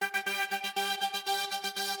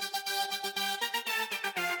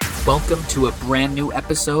Welcome to a brand new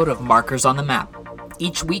episode of Markers on the Map.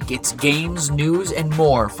 Each week it's games, news, and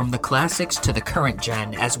more from the classics to the current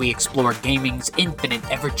gen as we explore gaming's infinite,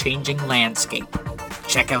 ever-changing landscape.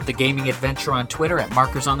 Check out the gaming adventure on Twitter at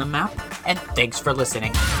Markers on the Map, and thanks for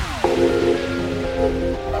listening.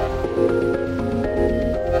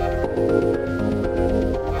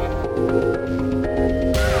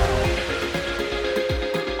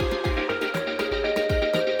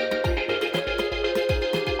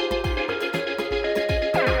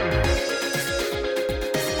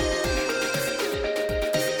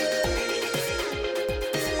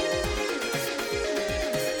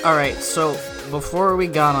 Alright, so before we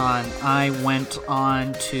got on, I went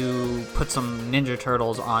on to put some Ninja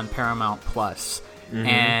Turtles on Paramount Plus.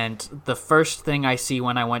 And the first thing I see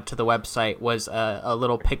when I went to the website was a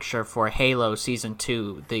little picture for Halo Season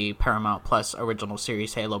 2, the Paramount Plus original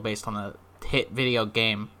series Halo based on the hit video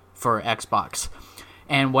game for Xbox.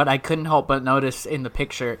 And what I couldn't help but notice in the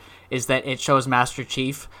picture is that it shows Master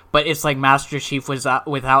Chief, but it's like Master Chief was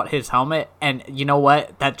without his helmet, and you know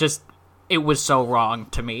what? It was so wrong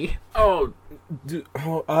to me. Oh, dude,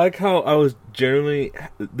 I like how I was generally...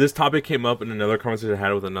 This topic came up in another conversation I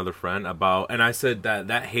had with another friend about... And I said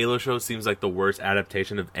that Halo show seems like the worst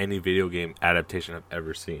adaptation of any video game adaptation I've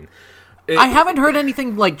ever seen. I haven't heard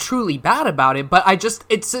anything, like, truly bad about it, but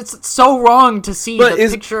it's so wrong to see the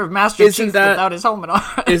picture of Master Chief without his helmet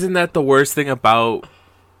on. Isn't that the worst thing about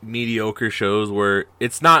mediocre shows, where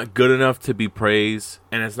it's not good enough to be praised,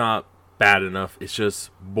 and it's not bad enough, it's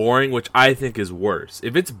just boring, which I think is worse.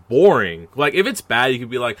 If it's boring, like if it's bad, you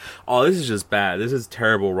could be like, oh, this is just bad, this is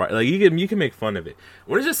terrible, right? Like you can make fun of it.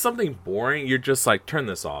 When it's just something boring, you're just like, turn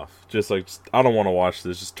this off. I don't want to watch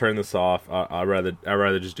this, just turn this off. I'd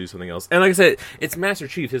rather just do something else. And like I said, it's Master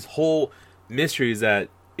Chief. His whole mystery is that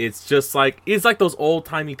it's like those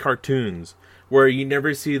old-timey cartoons where you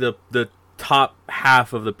never see the top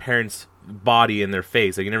half of the parents' body in their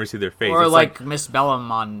face. Like you never see their face. Or it's like Miss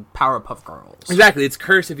Bellum on Powerpuff Girls. Exactly. It's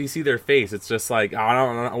cursed if you see their face. It's just like,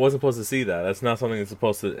 I wasn't supposed to see that. That's not something that's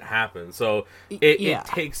supposed to happen. So it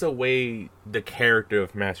takes away the character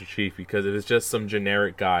of Master Chief, because if it's just some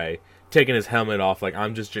generic guy taking his helmet off, like,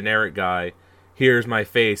 I'm just generic guy, here's my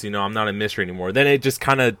face, I'm not a mystery anymore, then it just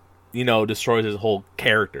kind of, destroys his whole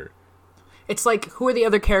character. It's like, who are the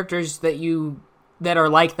other characters that are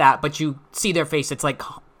like that, but you see their face? It's like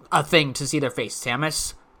a thing to see their face.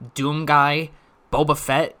 Samus, Doom Guy, Boba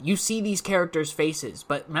Fett. You see these characters' faces,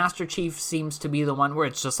 but Master Chief seems to be the one where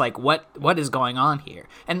it's just like, what is going on here?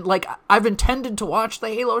 And like, I've intended to watch the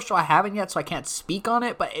Halo show. I haven't yet, so I can't speak on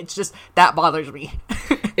it, but it's just, that bothers me.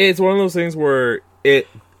 It's one of those things where it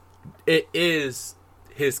is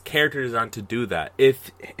his character designed to do that.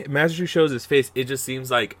 If Master Chief shows his face, it just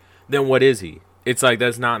seems like, then what is he? It's like,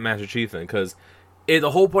 that's not Master Chief then, because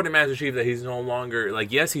the whole point of Master Chief that he's no longer,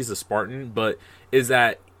 like, yes, he's a Spartan, but is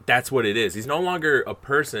that's what it is. He's no longer a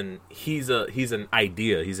person. He's an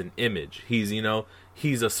idea. He's an image. He's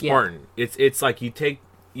a Spartan. Yeah. It's like, you take,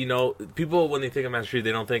 people, when they think of Master Chief,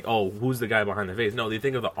 they don't think, oh, who's the guy behind the face? No, they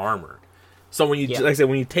think of the armor. So when like I said,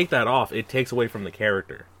 when you take that off, it takes away from the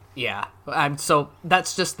character. Yeah. So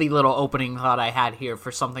that's just the little opening thought I had here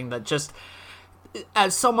for something that just,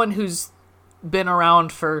 as someone who's been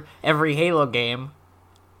around for every Halo game,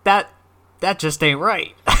 that just ain't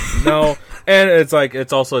right. No, and it's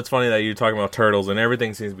funny that you're talking about turtles, and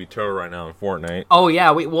everything seems to be turtle right now in Fortnite. Oh yeah,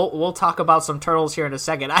 we'll talk about some turtles here in a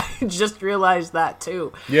second. I just realized that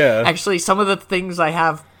too. Yeah. Actually, some of the things I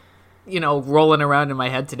have, rolling around in my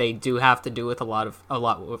head today do have to do with a lot of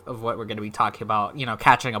what we're going to be talking about.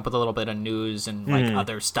 Catching up with a little bit of news and like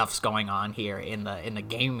other stuff's going on here in the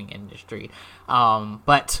gaming industry.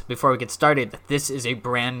 But before we get started, this is a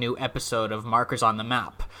brand new episode of Markers on the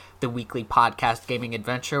Map, the weekly podcast gaming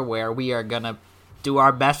adventure where we are going to do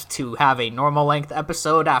our best to have a normal length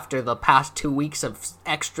episode after the past 2 weeks of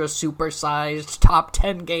extra supersized top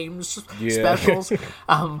 10 games specials.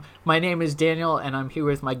 My name is Daniel, and I'm here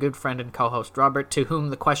with my good friend and co-host Robert, to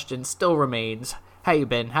whom the question still remains: how you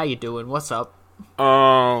been? How you doing? What's up?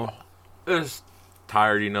 Just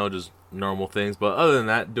tired, just normal things. But other than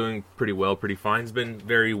that, doing pretty well, pretty fine. It's been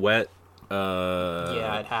very wet.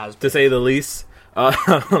 Yeah, it has been, to say the least.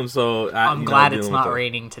 So I'm glad it's not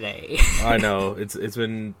raining today. I know it's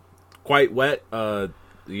been quite wet, so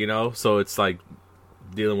it's like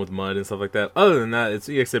dealing with mud and stuff like that. Other than that, it's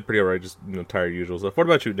pretty alright. Just tired usual stuff. What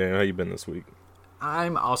about you, Dan? How you been this week?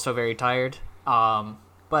 I'm also very tired. But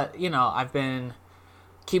I've been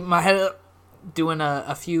keeping my head up, doing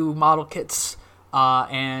a few model kits,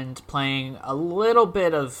 and playing a little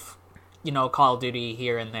bit of Call of Duty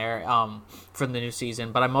here and there for the new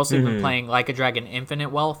season, but I've mostly been playing Like a Dragon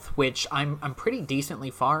Infinite Wealth, which I'm pretty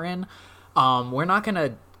decently far in. We're not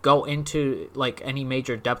gonna go into like any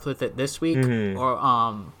major depth with it this week,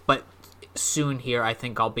 but soon here I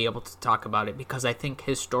think I'll be able to talk about it, because I think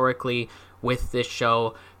historically with this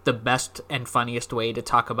show, the best and funniest way to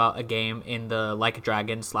talk about a game in the Like a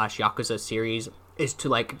Dragon / Yakuza series is to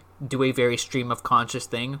like do a very stream of conscious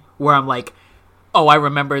thing where I'm like, oh, I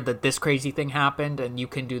remember that this crazy thing happened and you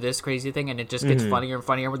can do this crazy thing, and it just gets funnier and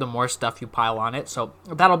funnier the more stuff you pile on it. So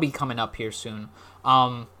that'll be coming up here soon.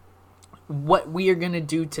 What we are going to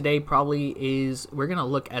do today probably is we're going to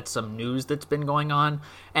look at some news that's been going on.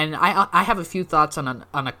 And I have a few thoughts on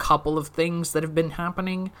a couple of things that have been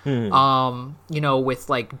happening, with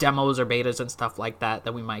like demos or betas and stuff like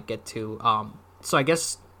that we might get to. So I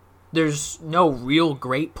guess there's no real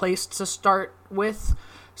great place to start with.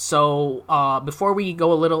 So before we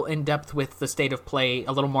go a little in depth with the state of play,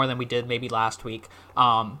 a little more than we did maybe last week,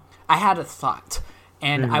 I had a thought.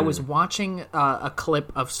 And I was watching a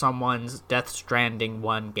clip of someone's Death Stranding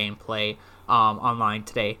 1 gameplay online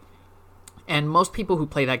today. And most people who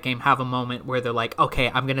play that game have a moment where they're like, okay,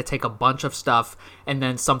 I'm going to take a bunch of stuff, and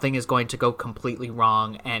then something is going to go completely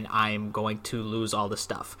wrong, and I'm going to lose all the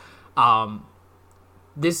stuff.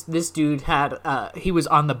 This dude he was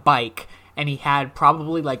on the bike, and he had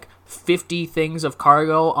probably like 50 things of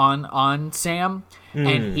cargo on Sam,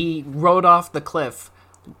 and he rode off the cliff.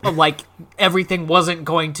 Like everything wasn't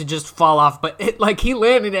going to just fall off, but he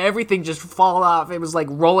landed and everything just fall off. It was like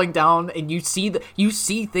rolling down, and you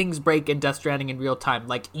see things break in Death Stranding in real time.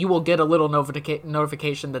 Like you will get a little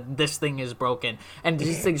notification that this thing is broken, and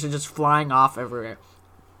these things are just flying off everywhere.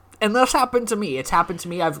 And this happened to me. It's happened to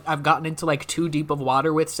me. I've gotten into like too deep of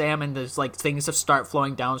water with Sam, and there's like things that start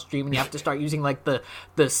flowing downstream, and you have to start using like the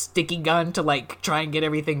sticky gun to like try and get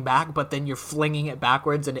everything back, but then you're flinging it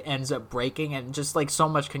backwards and it ends up breaking, and just like so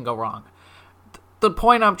much can go wrong. The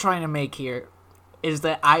point I'm trying to make here is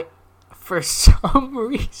that for some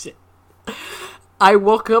reason, I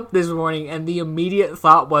woke up this morning and the immediate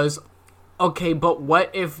thought was, okay, but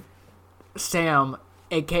what if Sam,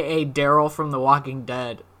 aka Daryl from The Walking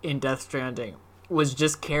Dead, in Death Stranding, was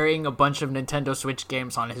just carrying a bunch of Nintendo Switch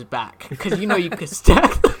games on his back? Because you could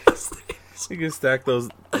stack those things. You can stack those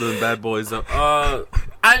bad boys up. I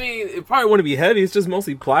mean, it probably wouldn't be heavy. It's just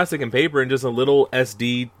mostly plastic and paper and just a little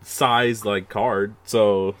SD size like card.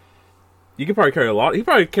 So you could probably carry a lot. He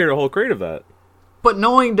probably carried a whole crate of that. But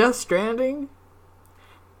knowing Death Stranding,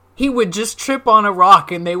 he would just trip on a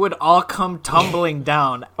rock and they would all come tumbling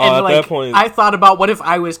down. And at that point, I thought about what if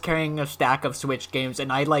I was carrying a stack of Switch games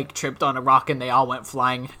and I like tripped on a rock and they all went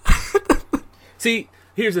flying. See,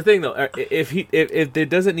 here's the thing though. If it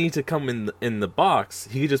doesn't need to come in the box,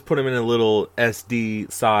 he could just put them in a little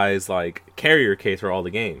SD size like carrier case for all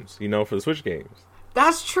the games, for the Switch games.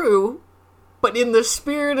 That's true. But in the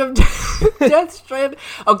spirit of Death Stranding,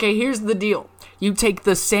 okay, here's the deal. You take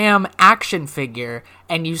the Sam action figure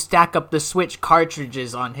and you stack up the Switch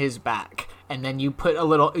cartridges on his back, and then you put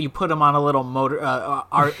him on a little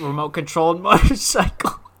remote controlled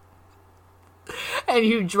motorcycle, and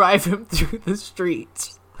you drive him through the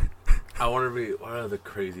streets. I wonder what are the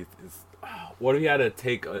crazy things? What if you had to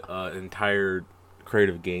take an entire crate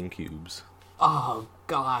of GameCubes? Oh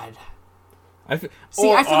God. I feel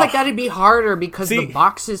like that'd be harder because the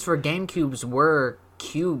boxes for GameCubes were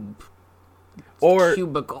cubicle.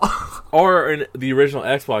 Or in the original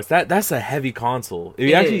Xbox, that's a heavy console. If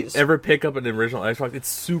you actually ever pick up an original Xbox, it's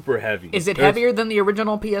super heavy. Is it heavier than the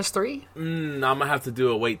original PS3? I'm gonna have to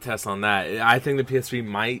do a weight test on that. I think the PS3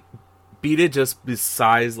 might beat it just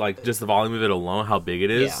besides like just the volume of it alone, how big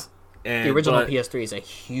it is. Yeah. The original PS3 is a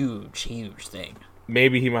huge, huge thing.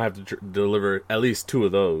 Maybe he might have to deliver at least 2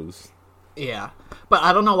 of those. Yeah, but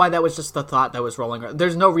I don't know why that was just the thought that was rolling around.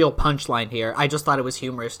 There's no real punchline here. I just thought it was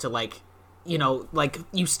humorous to like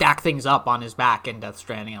you stack things up on his back in Death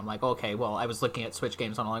Stranding. I'm like, okay, well, I was looking at Switch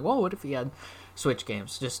games and I'm like, well, what if he had Switch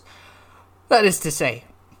games? Just, that is to say,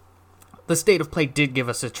 the State of Play did give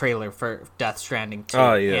us a trailer for Death Stranding 2.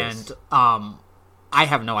 Oh, yes. And I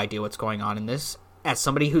have no idea what's going on in this. As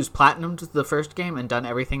somebody who's platinumed the first game and done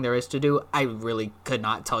everything there is to do, I really could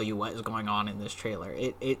not tell you what is going on in this trailer.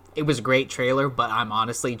 It was a great trailer, but I'm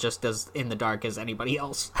honestly just as in the dark as anybody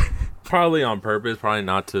else. Probably on purpose, probably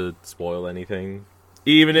not to spoil anything.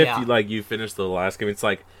 Even if you finish the last game, it's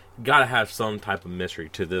like, gotta have some type of mystery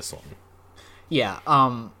to this one. Yeah,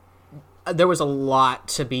 there was a lot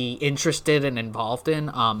to be interested and involved in.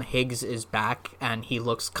 Higgs is back, and he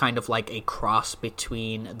looks kind of like a cross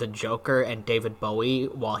between the Joker and David Bowie,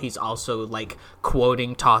 while he's also like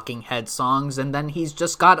quoting Talking Head songs, and then he's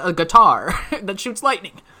just got a guitar that shoots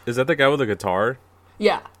lightning. Is that the guy with a guitar?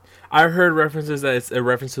 Yeah. I heard references that it's a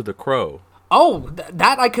reference to The Crow. Oh,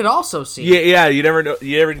 that I could also see. Yeah. You never know.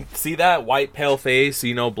 You ever see that white pale face?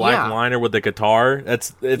 Black liner with the guitar.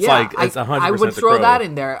 It's 100%. I would throw that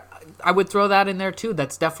in there. I would throw that in there too.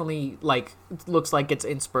 That's definitely looks like it's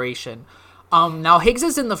inspiration. Now Higgs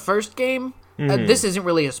is in the first game. This isn't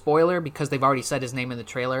really a spoiler because they've already said his name in the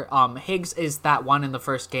trailer. Higgs is that one in the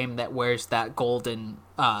first game that wears that golden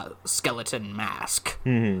skeleton mask.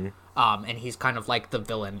 And he's kind of like the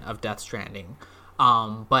villain of Death Stranding.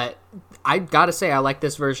 But I gotta say, I like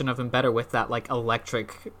this version of him better with that like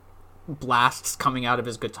electric blasts coming out of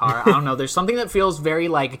his guitar. I don't know. There's something that feels very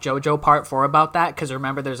like JoJo Part 4 about that. Because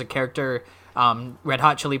remember, there's a character, Red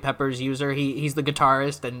Hot Chili Peppers user. He's the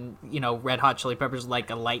guitarist, and Red Hot Chili Peppers like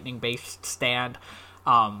a lightning based stand.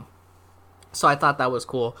 So I thought that was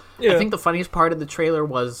cool. Yeah. I think the funniest part of the trailer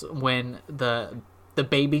was when the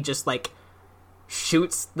baby just like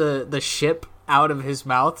shoots the ship out of his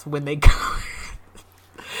mouth when they go.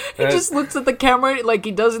 He just looks at the camera like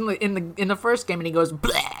he does in the first game, and he goes,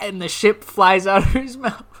 bleh, and the ship flies out of his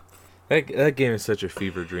mouth. That game is such a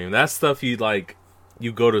fever dream. That stuff you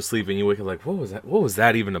go to sleep and you wake up like, what was that? What was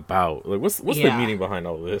that even about? Like, what's the meaning behind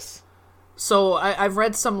all this? So I've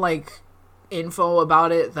read some like info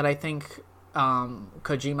about it that I think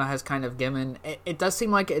Kojima has kind of given. It does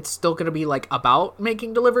seem like it's still going to be like about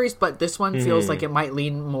making deliveries, but this one feels like it might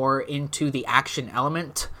lean more into the action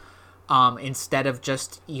element. Instead of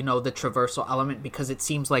just, the traversal element, because it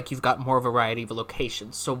seems like you've got more variety of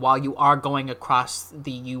locations. So while you are going across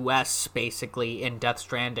the U.S., basically, in Death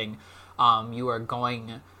Stranding, you are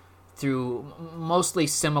going through mostly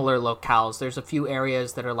similar locales. There's a few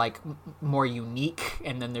areas that are, like, more unique,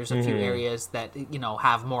 and then there's a few areas that,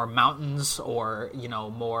 have more mountains or,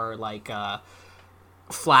 more, like,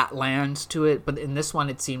 flat lands to it. But in this one,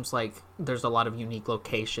 it seems like there's a lot of unique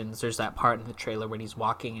locations. There's that part in the trailer when he's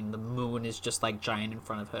walking and the moon is just like giant in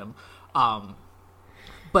front of him.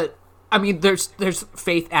 But I mean, there's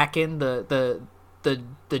Faith Akin, the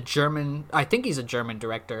German, I think he's a German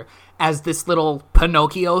director, as this little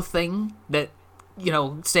Pinocchio thing that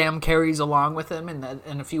Sam carries along with him, and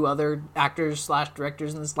a few other actors /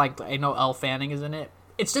 directors in this. Like, I know Elle Fanning is in it.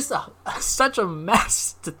 It's just such a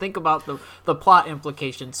mess to think about the plot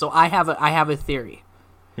implications. So I have a theory,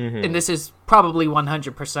 and this is probably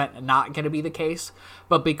 100% not going to be the case.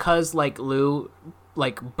 But because like Lou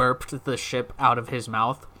like burped the ship out of his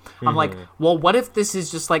mouth, I'm like, well, what if this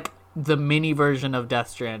is just like the mini version of Death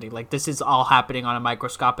Stranding? Like, this is all happening on a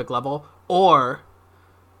microscopic level, or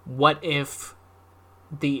what if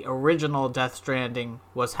the original Death Stranding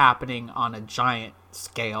was happening on a giant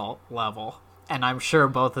scale level? And I'm sure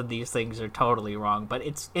both of these things are totally wrong, but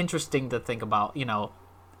it's interesting to think about, a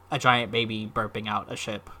giant baby burping out a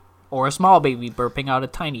ship, or a small baby burping out a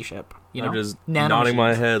tiny ship. I'm just nodding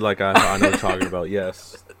my head like I know what you're talking about.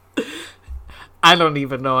 Yes. I don't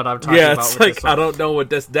even know what I'm talking about. Yeah, it's like, I don't know what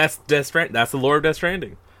that's Death Stranding. That's the lore of Death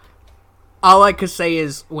Stranding. All I could say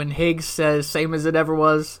is when Higgs says "same as it ever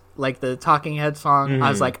was," like the Talking Head song, I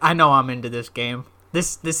was like, I know I'm into this game.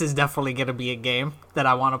 This is definitely gonna be a game that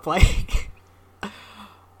I want to play.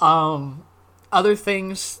 Other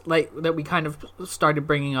things like that we kind of started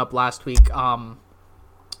bringing up last week.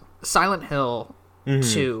 Silent Hill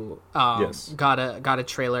 2 got a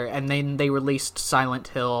trailer, and then they released Silent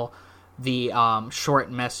Hill, the short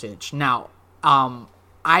message. Now,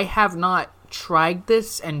 I have not tried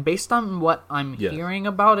this, and based on what I'm hearing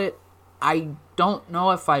about it, I don't know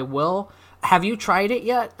if I will. Have you tried it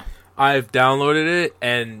yet? I've downloaded it,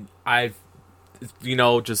 and I've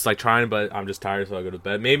just like trying, but I'm just tired, so I go to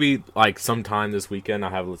bed. Maybe like sometime this weekend. I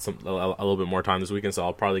have a little bit more time this weekend, so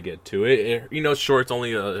I'll probably get to it. It's short. It's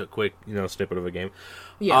only a quick snippet of a game.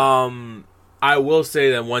 Yeah. I will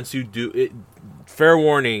say that once you do it, fair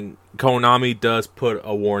warning, Konami does put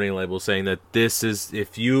a warning label saying that this is,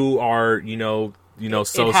 if you are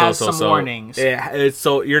warnings. It's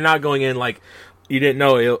so you're not going in like you didn't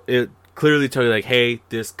know. It clearly tell you like, hey,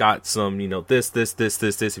 this got some this.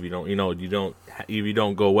 If you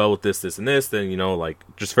don't go well with this and this, then like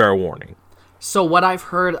just fair warning. So what I've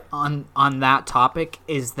heard on that topic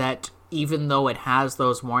is that even though it has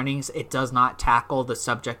those warnings, it does not tackle the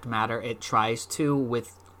subject matter it tries to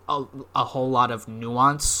with a whole lot of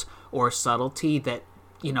nuance or subtlety that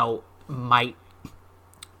might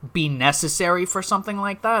be necessary for something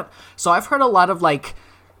like that. So I've heard a lot of like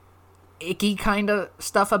icky kind of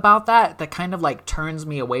stuff about that kind of like turns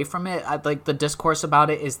me away from it. Like the discourse about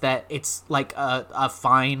it is that it's like a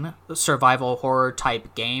fine survival horror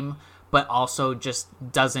type game, but also just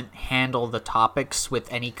doesn't handle the topics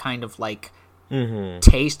with any kind of like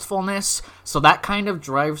tastefulness. So that kind of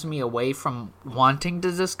drives me away from wanting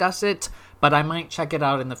to discuss it. But I might check it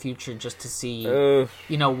out in the future just to see,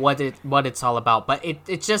 what it's all about. But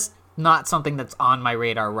it's just not something that's on my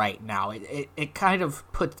radar right now. It's kind of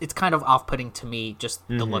off-putting to me, just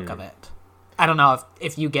the look of it. I don't know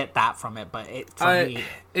if you get that from it, but me.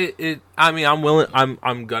 I mean, I'm willing.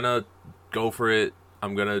 I'm gonna go for it.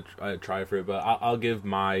 I'm gonna try for it, but I'll give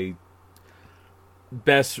my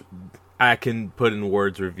best I can put in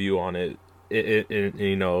words review on it.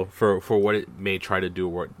 For what it may try to do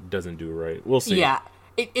or what it doesn't do right. We'll see. Yeah.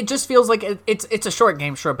 It just feels like it's a short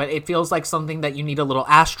game, sure, but it feels like something that you need a little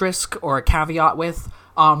asterisk or a caveat with.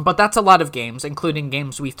 But that's a lot of games, including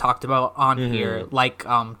games we've talked about on here, like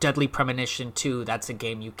Deadly Premonition 2. That's a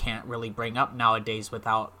game you can't really bring up nowadays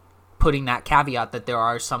without putting that caveat that there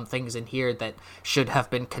are some things in here that should have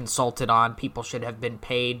been consulted on. People should have been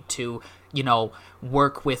paid to,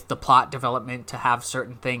 work with the plot development to have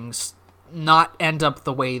certain things not end up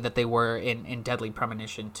the way that they were in Deadly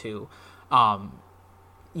Premonition 2.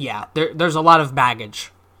 There's a lot of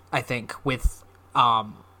baggage, I think, with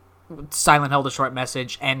Silent Hill: The Short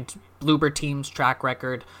Message and Bloober Team's track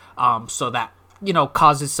record, so that,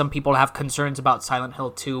 causes some people to have concerns about Silent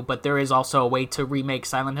Hill 2, but there is also a way to remake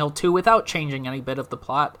Silent Hill 2 without changing any bit of the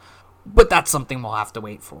plot, but that's something we'll have to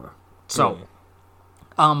wait for. So,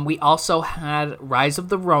 we also had Rise of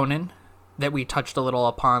the Ronin, that we touched a little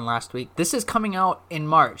upon last week. This is coming out in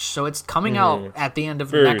March, so it's coming out at the end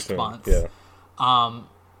of next month. Yeah.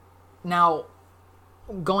 Now,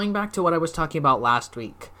 going back to what I was talking about last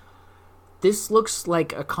week, this looks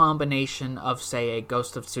like a combination of, say, a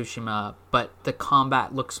Ghost of Tsushima, but the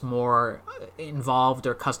combat looks more involved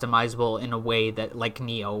or customizable in a way that like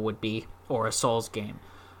Nioh would be, or a Souls game.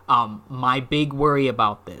 My big worry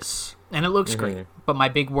about this, and it looks great, but my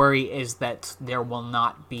big worry is that there will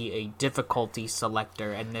not be a difficulty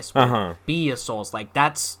selector, and this will be a Souls. Like,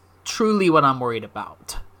 that's truly what I'm worried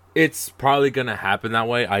about. It's probably going to happen that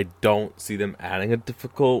way. I don't see them adding a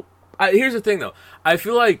difficult... here's the thing, though. I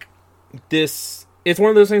feel like it's one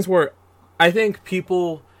of those things where I think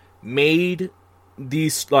people made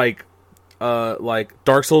these, like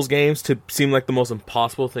Dark Souls games to seem like the most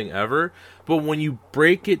impossible thing ever. But when you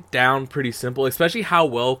break it down pretty simple, especially how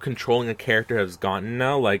well controlling a character has gotten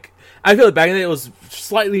now, like, I feel like back in the day it was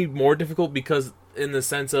slightly more difficult because in the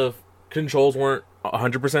sense of controls weren't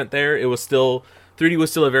 100% there. It was still... 3D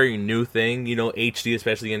was still a very new thing, HD,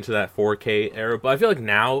 especially into that 4K era. But I feel like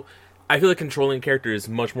now, controlling a character is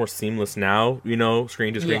much more seamless now,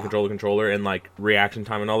 screen to screen, controller to controller, and like reaction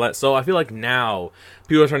time and all that. So I feel like now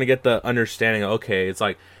people are trying to get the understanding of, okay, it's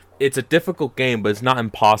like, it's a difficult game, but it's not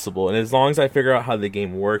impossible. And as long as I figure out how the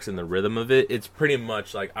game works and the rhythm of it, it's pretty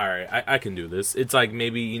much like, all right, I can do this. It's like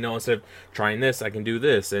maybe, instead of trying this, I can do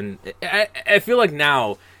this. And I feel like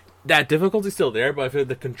now, that difficulty's still there, but I feel like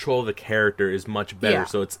the control of the character is much better,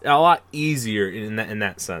 so it's a lot easier in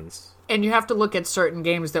that sense. And you have to look at certain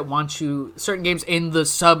games in the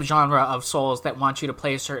subgenre of Souls that want you to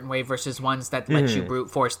play a certain way versus ones that let you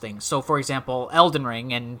brute force things. So, for example, Elden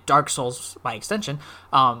Ring and Dark Souls, by extension,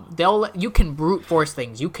 you can brute force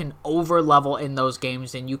things. You can over level in those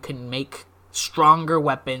games, and you can make stronger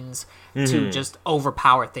weapons to just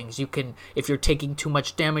overpower things. You can, if you're taking too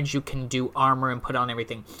much damage, you can do armor and put on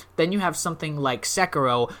everything. Then you have something like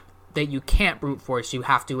Sekiro that you can't brute force. You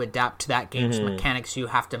have to adapt to that game's mechanics. You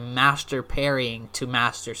have to master parrying to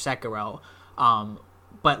master Sekiro.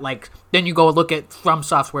 But like, then you go look at From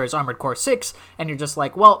Software's Armored Core 6, and you're just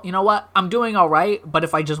like, well, you know what? I'm doing all right, but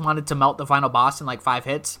if I just wanted to melt the final boss in like 5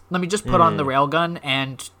 hits, let me just put on the railgun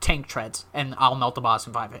and tank treads, and I'll melt the boss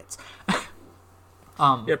in 5 hits.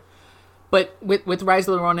 But with Rise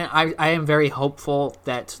of the Ronin, I am very hopeful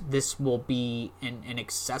that this will be an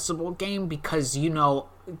accessible game because,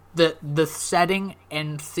 the setting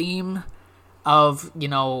and theme of,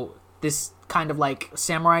 this kind of like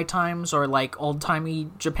samurai times or like old-timey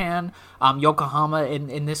Japan, Yokohama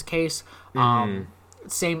in this case,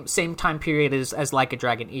 same time period as Like a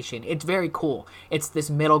Dragon Ishin. It's very cool. It's this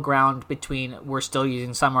middle ground between we're still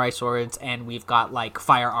using samurai swords and we've got like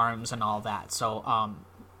firearms and all that. So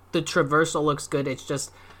the traversal looks good. It's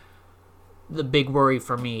just the big worry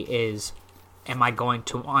for me is, am I going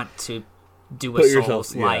to want to do a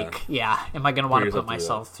Souls like? Yeah. Am I going to want to put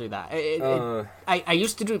myself through that? I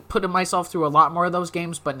used to put myself through a lot more of those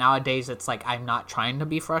games, but nowadays it's like I'm not trying to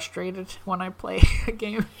be frustrated when I play a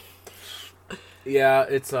game. Yeah,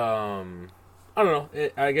 it's I don't know.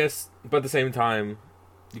 I guess, but at the same time,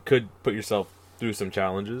 you could put yourself through some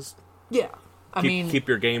challenges. Yeah. I mean, keep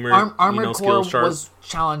your gamer Armored skills Core sharp. was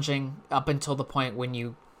challenging up until the point when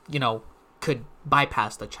you could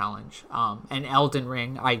bypass the challenge. And Elden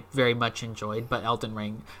Ring, I very much enjoyed, but Elden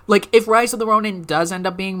Ring, like, if Rise of the Ronin does end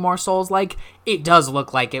up being more Souls-like, it does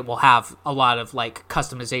look like it will have a lot of, like,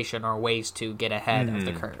 customization or ways to get ahead of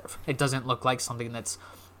the curve. It doesn't look like something that's,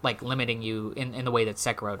 like, limiting you in the way that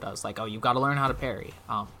Sekiro does. Like, oh, you've got to learn how to parry.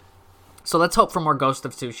 So let's hope for more Ghost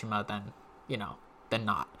of Tsushima than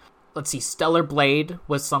not. Let's see, Stellar Blade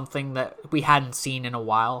was something that we hadn't seen in a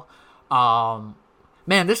while.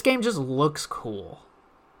 Man, this game just looks cool.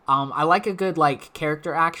 I like a good, like,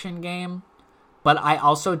 character action game, but I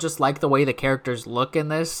also just like the way the characters look in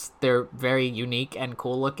this. They're very unique and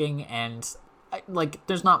cool looking, and, like,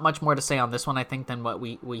 there's not much more to say on this one, I think, than what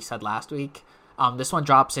we said last week. This one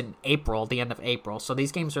drops in April, the end of April, so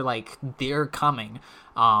these games are, like, they're coming.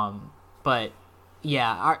 But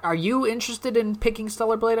yeah, are you interested in picking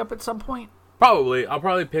Stellar Blade up at some point? Probably. I'll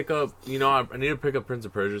probably pick up, I need to pick up Prince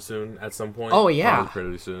of Persia soon at some point. Oh, yeah. Probably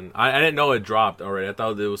pretty soon. I didn't know it dropped already. I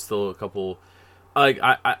thought there was still a couple, like,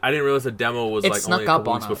 I didn't realize the demo was, like, only a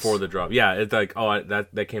couple weeks before the drop. Yeah, it's like,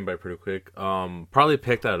 that came by pretty quick. Probably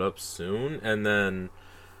pick that up soon, and then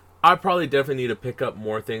I probably definitely need to pick up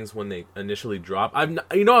more things when they initially drop. I've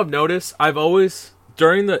noticed, I've always,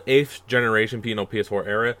 during the 8th generation PS4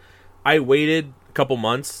 era, I waited a couple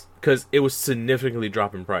months because it was significantly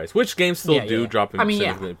drop in price, which games still do drop in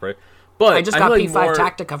significantly price. But I just got P5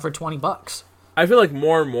 Tactica for $20. I feel like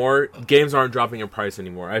more and more games aren't dropping in price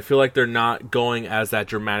anymore. I feel like they're not going as that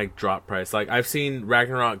dramatic drop price. Like, I've seen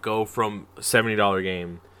Ragnarok go from $70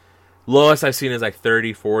 game. Lowest I've seen is like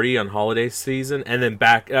 30, 40 on holiday season, and then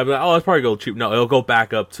back. I'm like, oh, it's probably go cheap. No, it'll go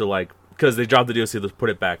back up to, like, because they dropped the DLC, let's put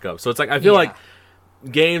it back up. So it's like, I feel like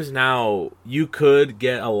games now, you could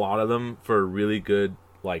get a lot of them for a really good,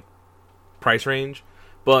 like, price range,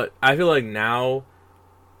 but I feel like now,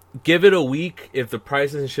 give it a week. If the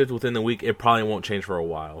price isn't shipped within the week, it probably won't change for a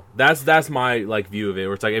while. That's my, like, view of it,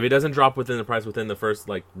 where it's like, if it doesn't drop within the price within the first,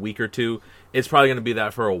 like, week or two, it's probably going to be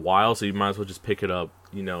that for a while, so you might as well just pick it up,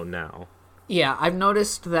 now. Yeah, I've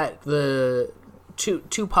noticed that the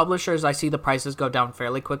two publishers I see the prices go down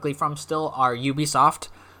fairly quickly from still are Ubisoft.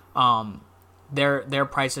 Their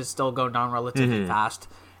prices still go down relatively fast,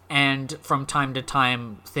 and from time to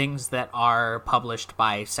time, things that are published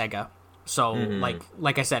by Sega. So,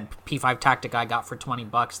 like I said, P5 Tactica I got for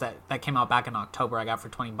 $20. That came out back in October. I got for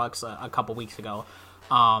 $20 a couple weeks ago.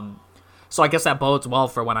 So I guess that bodes well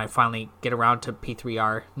for when I finally get around to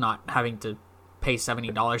P3R, not having to pay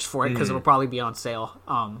 $70 for it, because it'll probably be on sale.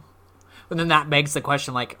 But then that begs the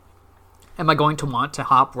question, like, am I going to want to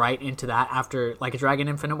hop right into that after, like, a Dragon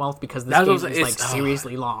Infinite Wealth? Because this game is, like,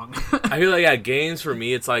 seriously long. I feel like, games for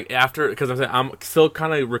me, it's like after, because I'm still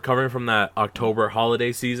kind of recovering from that October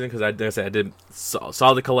holiday season, because I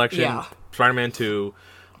saw the collection, Spider-Man 2.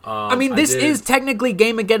 I mean, this is technically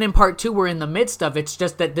Game-Again Part 2 we're in the midst of. It's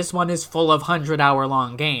just that this one is full of 100-hour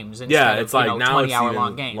long games instead it's like, now 20-hour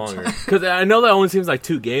long games. Because I know that only seems like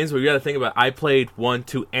 2 games, but you got to think about, I played 1,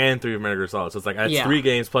 2, and 3 of Metal Gear Solid. So it's like, that's 3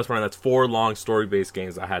 games plus 1. That's 4 long story-based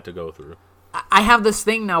games I had to go through. I have this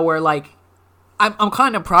thing now where, like, I'm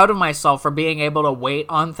kind of proud of myself for being able to wait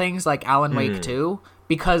on things like Alan Wake 2,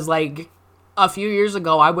 because, like, a few years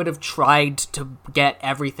ago I would have tried to get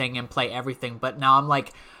everything and play everything, but now I'm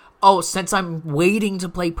like, oh, since I'm waiting to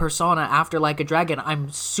play Persona after Like a Dragon,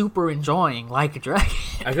 I'm super enjoying Like a Dragon.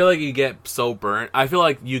 I feel like you get so burnt. I feel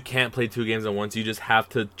like you can't play 2 games at once. You just have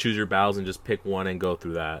to choose your battles and just pick one and go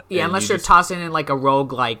through that. Yeah, unless you're tossing in, like, a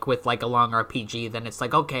roguelike with, like, a long RPG, then it's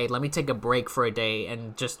like, okay, let me take a break for a day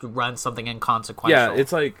and just run something inconsequential. Yeah,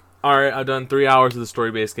 it's like, all right, I've done 3 hours of the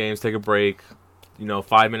story-based games, take a break,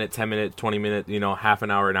 5-minute, 10-minute, 20-minute, half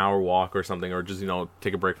an hour walk or something, or just,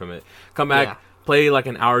 take a break from it. Come back. Yeah. Play like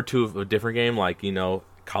an hour or 2 of a different game, like,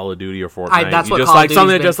 Call of Duty or Fortnite. That's what just Call like of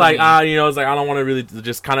something just like, it's like, I don't want to really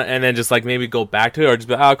just kind of, and then just like maybe go back to it, or just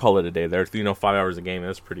be, I'll call it a day. There's 5 hours a game.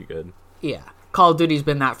 That's pretty good. Yeah, Call of Duty's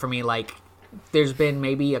been that for me. Like, there's been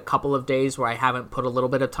maybe a couple of days where I haven't put a little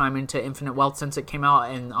bit of time into Infinite Wealth since it came out,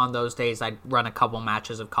 and on those days I'd run a couple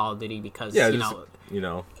matches of Call of Duty because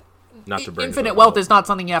not to bring Infinite Wealth is not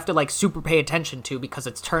something you have to, like, super pay attention to because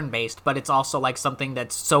it's turn-based, but it's also, like, something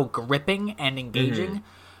that's so gripping and engaging.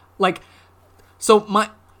 Like, so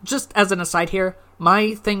just as an aside here,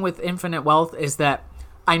 my thing with Infinite Wealth is that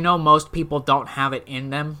I know most people don't have it in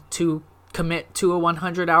them to commit to a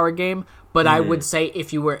 100-hour game, but I would say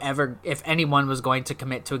if anyone was going to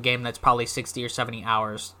commit to a game that's probably 60 or 70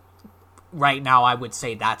 hours, right now I would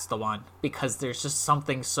say that's the one, because there's just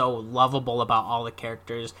something so lovable about all the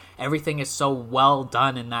characters. Everything is so well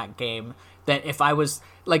done in that game that if I was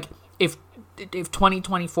like, if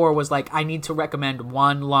 2024 was like, I need to recommend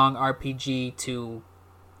one long RPG to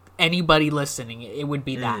anybody listening, it would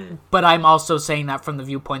be that. But I'm also saying that from the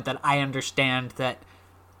viewpoint that I understand that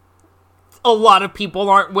a lot of people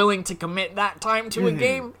aren't willing to commit that time to a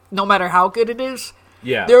game, no matter how good it is.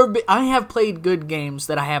 Yeah. I have played good games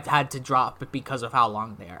that I have had to drop because of how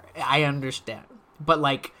long they are. I understand. But,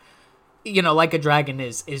 like, you know, Like a Dragon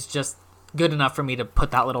is just good enough for me to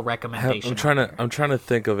put that little recommendation. I'm trying to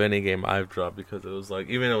think of any game I've dropped, because it was like,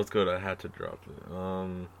 even though it's good, I had to drop it.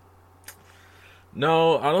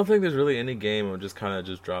 No, I don't think there's really any game I've just kind of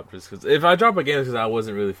just dropped, just because if I drop a game, it's because I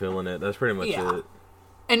wasn't really feeling it. That's pretty much it.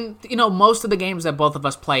 And, you know, most of the games that both of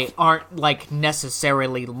us play aren't, like,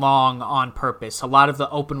 necessarily long on purpose. A lot of the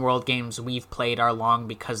open world games we've played are long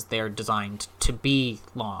because they're designed to be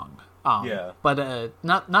long. But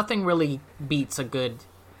nothing really beats a good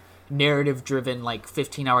narrative-driven, like,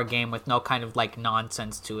 15-hour game with no kind of, like,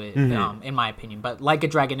 nonsense to it, in my opinion. But Like a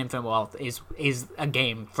Dragon Infinite Wealth is a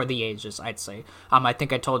game for the ages, I'd say. I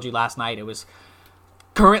think I told you last night it was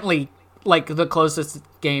currently, like, the closest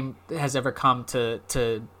game has ever come to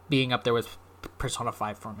being up there with Persona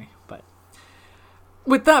 5 for me. But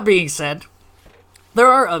with that being said, there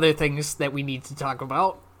are other things that we need to talk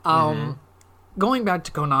about. Going back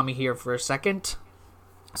to Konami here for a second.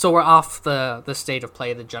 So we're off the state of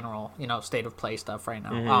play, the general, you know, state of play stuff right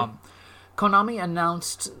now. Konami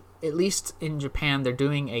announced, at least in Japan, they're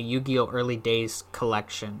doing a Yu-Gi-Oh! Early Days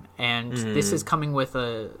collection. And this is coming with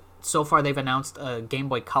so far they've announced a Game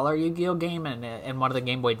Boy Color Yu-Gi-Oh! Game and one of the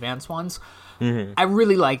Game Boy Advance ones. I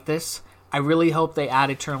really like this. I really hope they add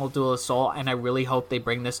Eternal Duel of Soul, and I really hope they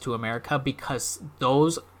bring this to America, because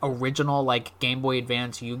those original, like, Game Boy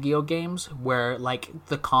Advance Yu-Gi-Oh! Games, where, like,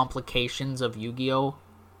 the complications of Yu-Gi-Oh!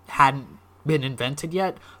 Hadn't been invented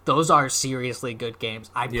yet, those are seriously good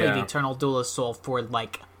games. I played Eternal Duel of Soul for,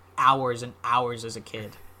 like, hours and hours as a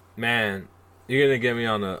kid. Man, you're gonna get me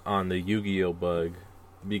on the Yu-Gi-Oh! Bug,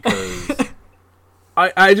 because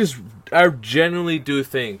I genuinely do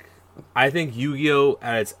think Yu-Gi-Oh!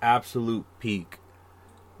 At its absolute peak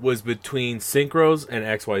was between Synchros and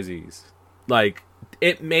XYZs. Like,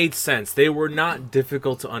 it made sense. They were not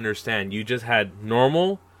difficult to understand. You just had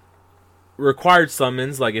normal, required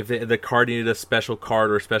summons, like if the card needed a special card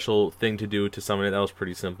or a special thing to do to summon it, that was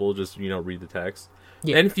pretty simple. Just, you know, read the text.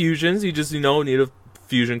 And fusions, you just, you know, need a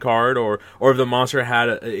fusion card, or if the monster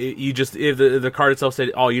had if the card itself said,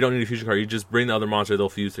 oh, you don't need a fusion card, you just bring the other monster, they'll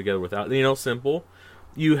fuse together without, you know, simple.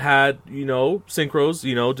 You had, you know, synchros,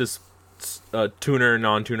 you know, just tuner,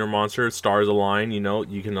 non-tuner monster, stars align, you know,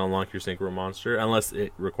 you can unlock your synchro monster unless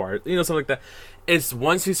it requires, you know, something like that. It's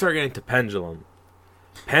once you start getting to Pendulum,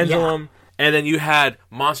 and then you had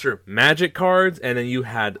monster magic cards, and then you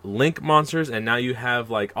had link monsters, and now you have,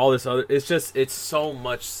 like, all this other, it's so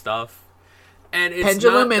much stuff. And it's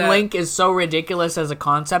Pendulum and Link is so ridiculous as a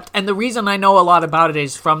concept, and the reason I know a lot about it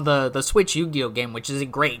is from the Switch Yu-Gi-Oh! Game, which is a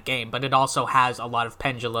great game, but it also has a lot of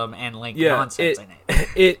Pendulum and Link nonsense in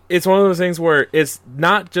it. It's one of those things where it's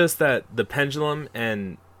not just that the Pendulum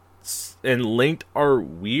and Linked are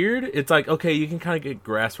weird. It's like, okay, you can kind of get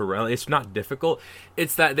grasp around it. It's not difficult.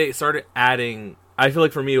 It's that they started adding, I feel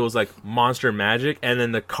like for me it was like monster magic, and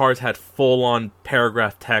then the cards had full-on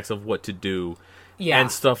paragraph text of what to do.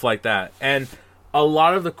 And stuff like that. And a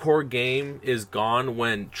lot of the core game is gone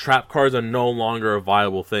when trap cards are no longer a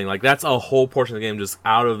viable thing. Like, that's a whole portion of the game just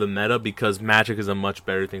out of the meta, because magic is a much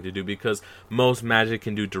better thing to do, because most magic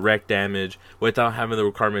can do direct damage without having the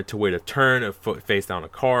requirement to wait a turn or face down a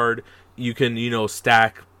card. You can, you know,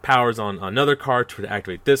 stack powers on another card to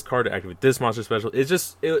activate this card, to activate this monster special. It's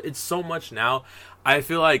just, it's so much now. I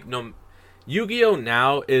feel like Yu-Gi-Oh!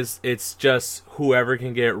 Now it's just whoever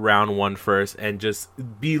can get round one first and just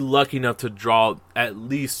be lucky enough to draw at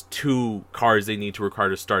least 2 cards they need to require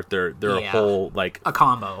to start their whole, like, a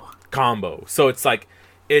combo. So it's like,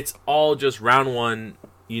 it's all just round one,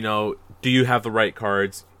 you know, do you have the right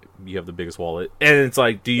cards? You have the biggest wallet. And it's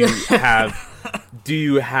like, do you have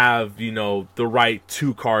you know, the right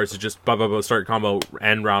 2 cards to just start combo,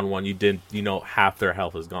 and round one you did, you know, half their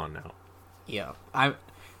health is gone now. Yeah.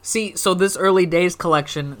 See, so this Early Days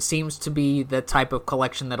collection seems to be the type of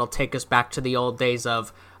collection that'll take us back to the old days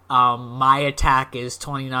of my attack is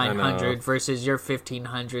 2,900 versus your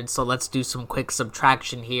 1,500, so let's do some quick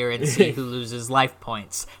subtraction here and see who loses life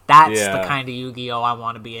points. That's the kind of Yu-Gi-Oh! I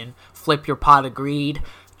want to be in. Flip your pot of greed,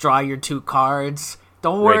 draw your 2 cards,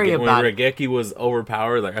 Don't worry about it. When Raigeki was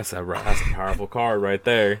overpowered, like I said, that's a powerful card right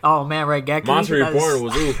there. Oh man, Raigeki. Monster Reborn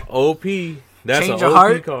was OP. That's Change an of OP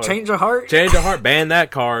heart. card. Change of heart. Change of heart. Ban that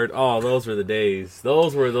card. Oh, those were the days.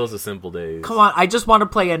 Those were the simple days. Come on, I just want to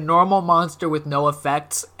play a normal monster with no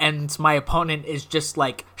effects, and my opponent is just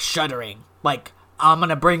like shuddering. Like, I'm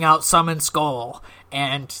gonna bring out Summon Skull,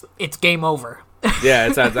 and it's game over. Yeah,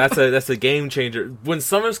 that's a game changer. When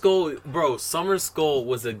Summer Skull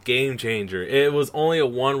was a game changer. It was only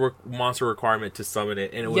a monster requirement to summon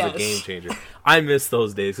it, and it was a game changer. I miss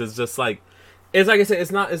those days. It's just like, it's like I said,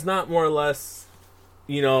 it's not more or less,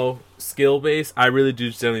 skill based. I really do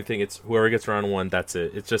generally think it's whoever gets round 1, that's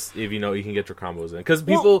it. It's just if you can get your combos in. Because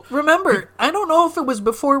people remember, I don't know if it was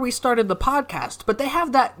before we started the podcast, but they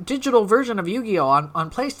have that digital version of Yu-Gi-Oh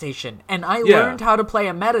on PlayStation, and I learned how to play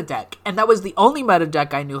a meta deck, and that was the only meta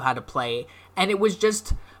deck I knew how to play, and it was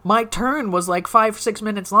just my turn was like 5-6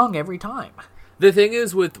 minutes long every time. The thing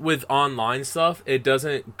is with online stuff, it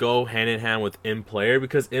doesn't go hand in hand with in-player,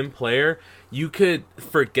 because in-player, you could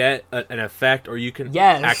forget an effect, or you can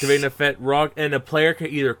activate an effect wrong, and a player can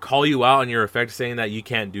either call you out on your effect saying that you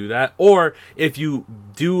can't do that, or if you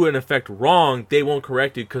do an effect wrong, they won't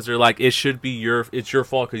correct you because they're like, it's your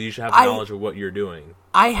fault because you should have knowledge of what you're doing.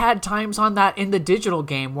 I had times on that in the digital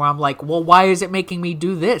game where I'm like, well, why is it making me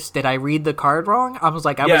do this? Did I read the card wrong? I was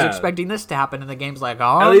like, I was expecting this to happen, and the game's like,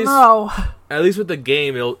 no. At least with the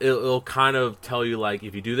game, it'll kind of tell you, like,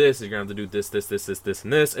 if you do this, you're going to have to do this,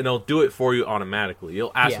 and this, and it'll do it for you automatically.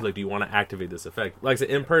 It'll ask you, like, do you want to activate this effect? Like I said,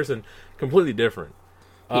 in person, completely different.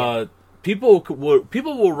 Yeah. People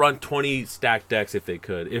will run 20 stacked decks if they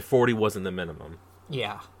could, if 40 wasn't the minimum.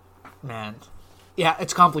 Yeah, man. Yeah,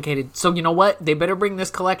 it's complicated. So you know what? They better bring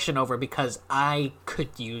this collection over, because I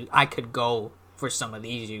could go for some of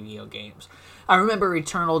these Yu-Gi-Oh games. I remember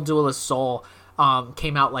Eternal Duelist Soul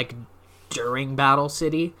came out like during Battle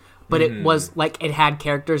City, but it was like it had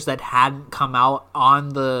characters that hadn't come out on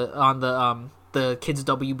the Kids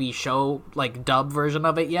WB show, like dub version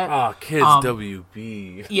of it yet. Oh, Kids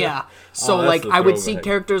WB. Yeah. So like I would see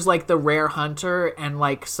characters like the Rare Hunter and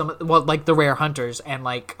like like the Rare Hunters and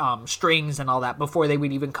like Strings and all that before they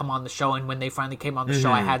would even come on the show. And when they finally came on the show,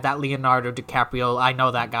 I had that Leonardo DiCaprio. I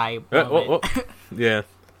know that guy. Yeah.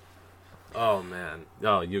 Oh man.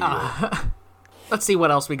 Oh, Yu-Gi-Oh. Let's see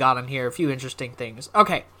what else we got on here. A few interesting things.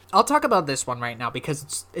 Okay. I'll talk about this one right now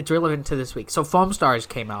because it's relevant to this week. So Foamstars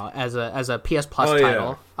came out as a PS Plus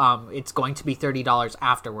title. Yeah. It's going to be $30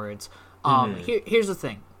 afterwards. Here's the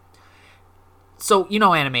thing. So you know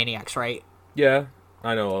Animaniacs, right? Yeah,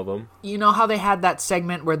 I know of them. You know how they had that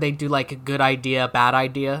segment where they do like a good idea, bad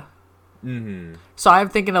idea? Mm-hmm. So I'm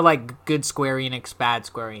thinking of like good Square Enix, bad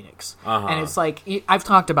Square Enix. And it's like, I've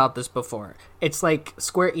talked about this before. It's like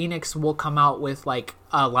Square Enix will come out with like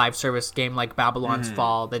a live service game like Babylon's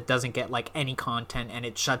Fall that doesn't get like any content and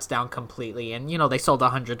it shuts down completely. And they sold a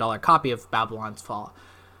 $100 copy of Babylon's Fall.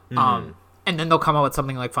 And then they'll come out with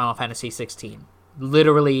something like Final Fantasy 16.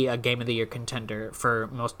 Literally a Game of the Year contender for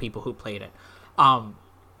most people who played it.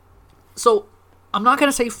 So I'm not going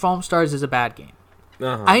to say Foamstars is a bad game.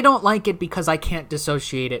 I don't like it because I can't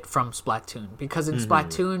dissociate it from Splatoon. Because in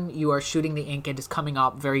Splatoon, you are shooting the ink and it's coming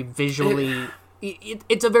up very visually.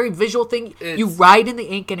 It's a very visual thing. You ride in the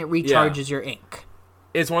ink and it recharges your ink.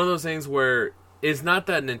 It's one of those things where it's not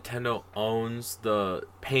that Nintendo owns the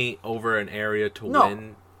paint over an area to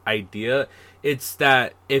win idea. It's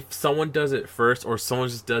that if someone does it first or someone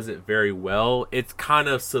just does it very well, it's kind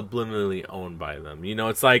of subliminally owned by them.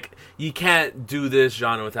 It's like you can't do this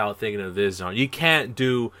genre without thinking of this genre. You can't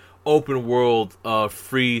do open world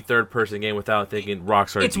free third person game without thinking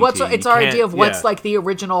Rockstar GT. It's our idea of what's like the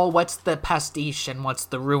original, what's the pastiche, and what's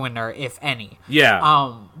the ruiner, if any.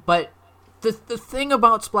 Yeah. But the thing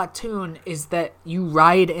about Splatoon is that you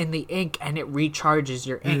ride in the ink and it recharges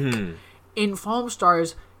your ink. In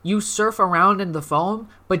Foamstars, you surf around in the foam,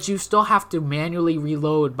 but you still have to manually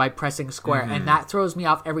reload by pressing square, and that throws me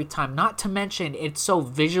off every time. Not to mention, it's so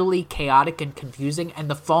visually chaotic and confusing, and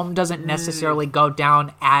the foam doesn't necessarily go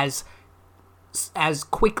down as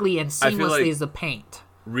quickly and seamlessly as the paint.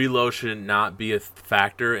 Reload should not be a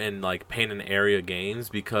factor in like paint and area games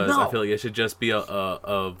because I feel like it should just be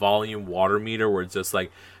a volume water meter where it's just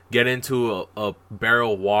like get into a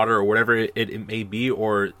barrel of water or whatever it may be,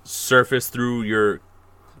 or surface through your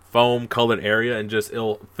foam colored area and just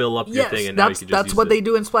it'll fill up your thing. And that's what they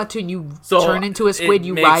do in Splatoon. You turn into a squid,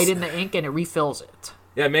 you ride in the ink, and it refills it.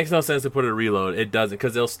 Yeah, it makes no sense to put a reload. It doesn't,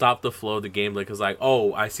 because it'll stop the flow of the gameplay. Because like,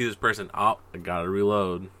 oh, I see this person. Oh, I gotta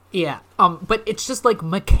reload. Yeah, but it's just like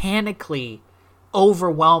mechanically,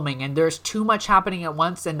 overwhelming, and there's too much happening at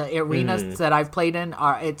once, and the arenas that I've played in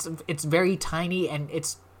it's very tiny, and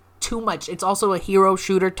it's too much. It's also a hero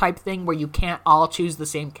shooter type thing where you can't all choose the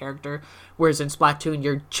same character, whereas in Splatoon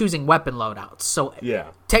you're choosing weapon loadouts, so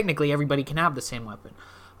technically everybody can have the same weapon.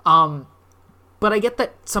 But I get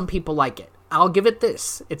that some people like it. I'll give it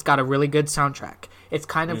this: it's got a really good soundtrack. It's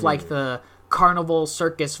kind of like the carnival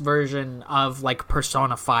circus version of like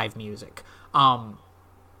Persona 5 music.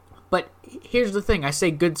 But here's the thing: I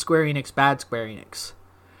say good Square Enix, bad Square Enix.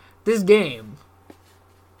 This game,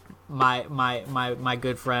 my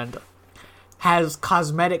good friend, has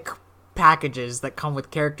cosmetic packages that come with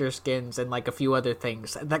character skins and like a few other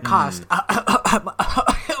things that cost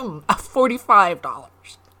 $45.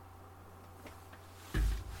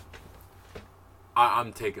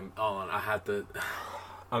 I'm taking. Hold on, I have to.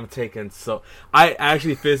 I'm taking so. I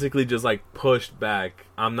actually physically just like pushed back.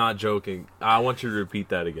 I'm not joking. I want you to repeat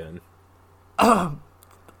that again.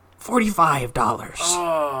 $45.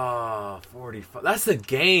 Oh, 45. That's a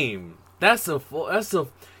game. That's a full. That's a.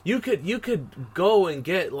 You could go and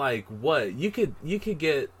get like what? You could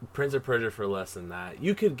get Prince of Persia for less than that.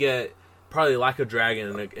 You could get probably Like a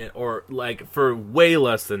Dragon or like for way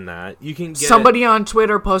less than that. You can get. Somebody on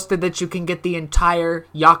Twitter posted that you can get the entire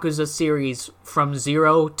Yakuza series from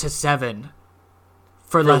 0 to 7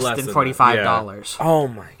 for less than $45. Yeah. Oh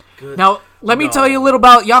my goodness. Now, let me tell you a little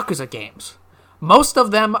about Yakuza games. Most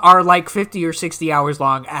of them are like 50 or 60 hours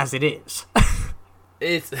long as it is.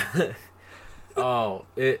 It's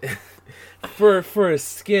for a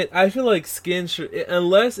skin, I feel like skins should,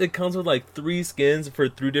 unless it comes with like 3 skins for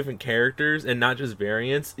 3 different characters and not just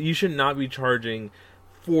variants, you should not be charging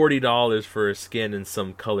 $40 for a skin and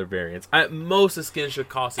some color variants. At most, a skin should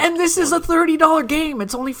cost. And this is a $30 game.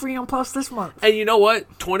 It's only free on Plus this month. And you know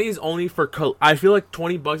what? 20 is only for. I feel like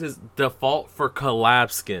 $20 is default for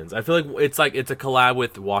collab skins. I feel like it's a collab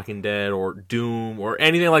with Walking Dead or Doom or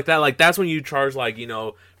anything like that. Like that's when you charge like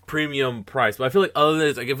premium price. But I feel like other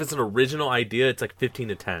than like if it's an original idea, it's like 15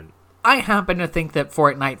 to 10. I happen to think that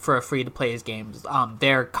Fortnite for a free-to-play games,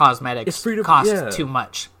 their cosmetics cost too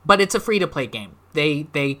much. But it's a free-to-play game.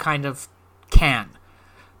 They kind of can.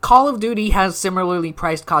 Call of Duty has similarly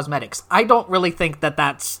priced cosmetics. I don't really think that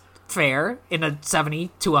that's fair in a $70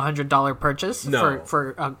 to $100 purchase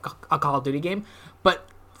for a Call of Duty game. But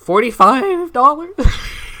 $45?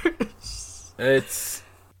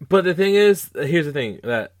 But the thing is, here's the thing,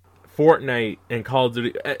 that Fortnite and Call of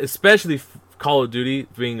Duty, especially Call of Duty,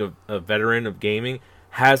 being a veteran of gaming,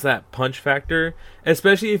 has that punch factor,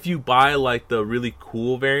 especially if you buy like the really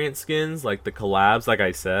cool variant skins, like the collabs, like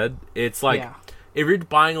I said. It's like, if you're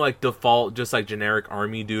buying like default, just like generic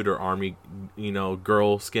army dude or army,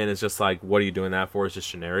 girl skin, it's just like, what are you doing that for? It's just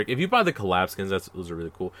generic. If you buy the collab skins, those are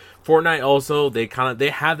really cool. Fortnite also, they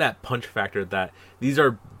have that punch factor that these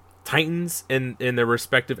are titans in their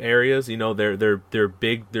respective areas. They're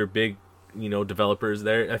big developers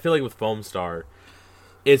there. I feel like with Foamstar,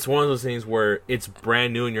 it's one of those things where it's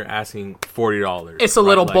brand new and you're asking $40. It's a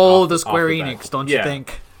little bold of Square Enix, don't you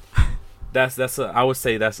think? I would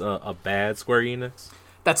say that's a bad Square Enix.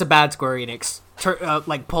 That's a bad Square Enix.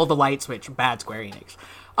 Like pull the light switch, bad Square Enix.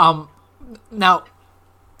 Now,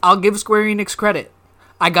 I'll give Square Enix credit.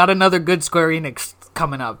 I got another good Square Enix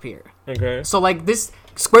coming up here. Okay. So like this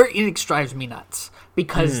Square Enix drives me nuts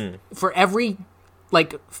because for every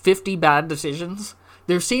like 50 bad decisions,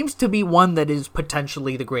 there seems to be one that is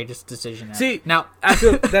potentially the greatest decision ever. See, now I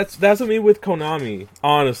feel that's what me with Konami.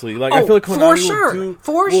 Honestly, like I feel like Konami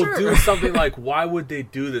will do something like, why would they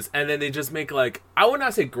do this? And then they just make like, I would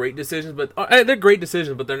not say great decisions, but they're great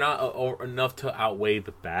decisions, but they're not enough to outweigh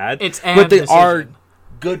the bad. But they are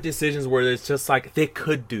good decisions where it's just like they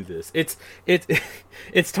could do this. It's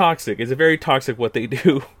toxic. It's a very toxic what they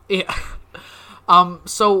do. Yeah.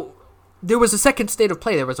 So there was a second state of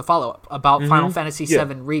play. There was a follow-up about Final Fantasy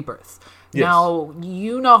VII Rebirth. Yes. Now,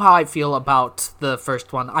 you know how I feel about the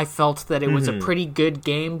first one. I felt that it was a pretty good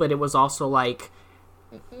game, but it was also, like,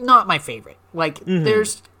 not my favorite. Like,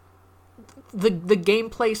 there's... The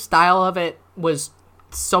gameplay style of it was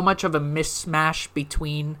so much of a mismatch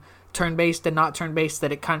between turn-based and not turn-based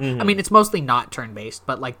that it kind of... I mean, it's mostly not turn-based,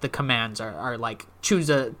 but, like, the commands are like,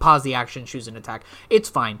 pause the action, choose an attack. It's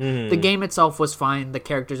fine. The game itself was fine. The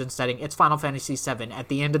characters and setting. It's Final Fantasy VII. At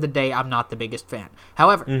the end of the day, I'm not the biggest fan.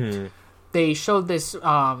 However, they showed this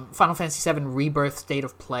Final Fantasy VII Rebirth state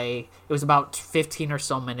of play. It was about 15 or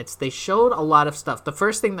so minutes. They showed a lot of stuff. The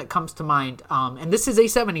first thing that comes to mind, and this is a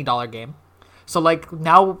 $70 game, so like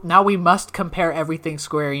now we must compare everything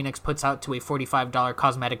Square Enix puts out to a $45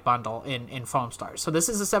 cosmetic bundle in Foamstar. So this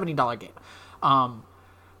is a $70 game.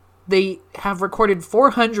 They have recorded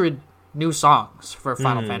 400 new songs for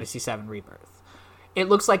Final Fantasy VII Rebirth. It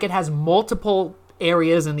looks like it has multiple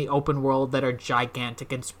areas in the open world that are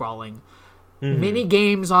gigantic and sprawling. Mini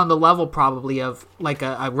games on the level probably of like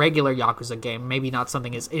a regular Yakuza game, maybe not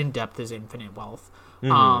something as in-depth as Infinite Wealth.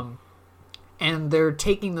 And they're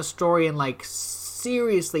taking the story in like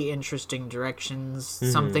seriously interesting directions.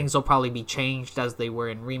 Some things will probably be changed as they were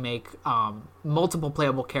in Remake. Multiple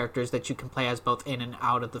playable characters that you can play as both in and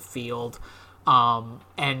out of the field.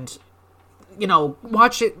 And you know,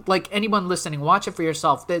 watch it. Like anyone listening, watch it for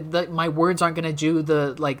yourself. My words aren't gonna do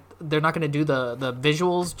they're not gonna do the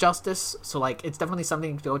visuals justice. So like, it's definitely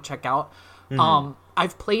something to go check out.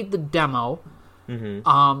 I've played the demo,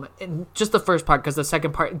 and just the first part, because the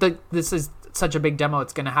second part, this is such a big demo,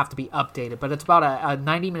 it's gonna have to be updated. But it's about a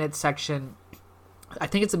 90-minute section. I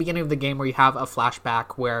think it's the beginning of the game where you have a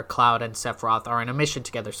flashback where Cloud and Sephiroth are in a mission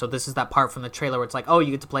together. So this is that part from the trailer where it's like, oh,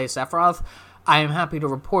 you get to play as Sephiroth. I am happy to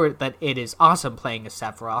report that it is awesome playing as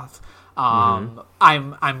Sephiroth.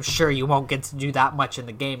 I'm sure you won't get to do that much in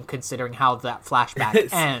the game, considering how that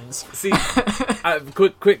flashback ends. See,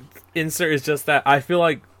 quick insert is just that I feel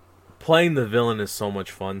like playing the villain is so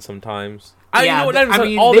much fun sometimes. They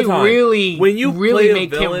really, when you really play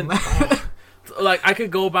make a villain, him. Like I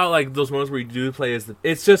could go about like those moments where you do play as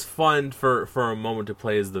it's just fun for a moment to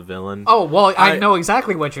play as the villain. Oh well, I know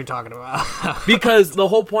exactly what you're talking about. Because the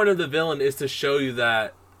whole point of the villain is to show you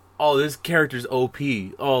that, oh, this character's OP.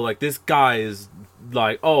 Oh, like this guy is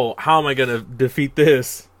like, oh, how am I gonna defeat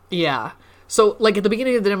this? Yeah. So like at the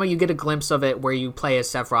beginning of the demo, you get a glimpse of it where you play as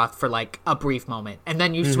Sephiroth for like a brief moment, and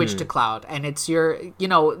then you switch to Cloud, and it's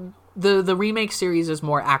the remake series is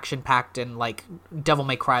more action packed and like Devil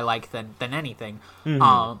May Cry like than anything.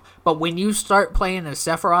 But when you start playing as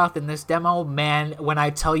Sephiroth in this demo, man, when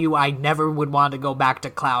I tell you I never would want to go back to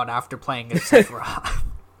Cloud after playing as Sephiroth.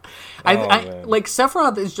 I like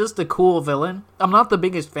Sephiroth is just a cool villain. I'm not the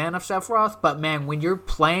biggest fan of Sephiroth, but man, when you're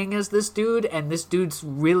playing as this dude and this dude's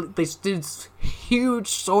huge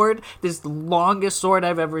sword, this longest sword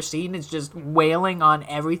I've ever seen, is just wailing on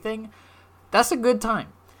everything, that's a good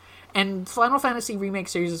time. And Final Fantasy Remake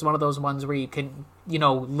series is one of those ones where you can,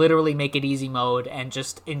 literally make it easy mode and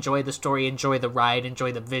just enjoy the story, enjoy the ride,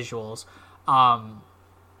 enjoy the visuals.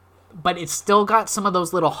 But it's still got some of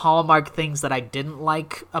those little hallmark things that I didn't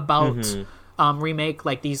like about Remake,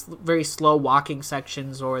 like these very slow walking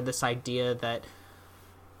sections, or this idea that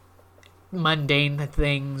mundane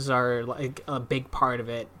things are like a big part of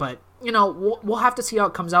it. But, we'll have to see how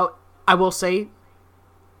it comes out. I will say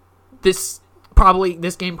this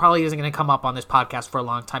game probably isn't going to come up on this podcast for a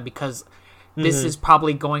long time, because this is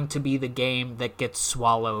probably going to be the game that gets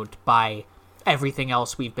swallowed by everything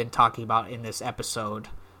else we've been talking about in this episode,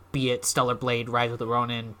 be it Stellar Blade, Rise of the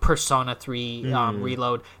Ronin, Persona 3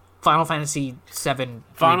 Reload. Final Fantasy VII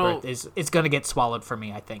Rebirth it's going to get swallowed for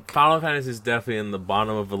me, I think. Final Fantasy is definitely in the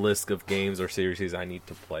bottom of a list of games or series I need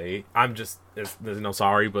to play. There's no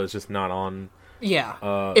sorry, but it's just not on.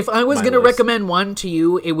 Yeah. If I was going to recommend one to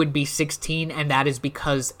you, it would be 16, and that is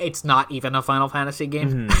because it's not even a Final Fantasy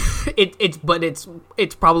game.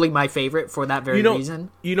 It's probably my favorite for that very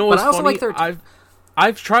reason. You know what's but I also funny? like 13.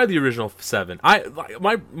 I've tried the original 7.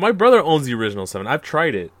 My brother owns the original 7. I've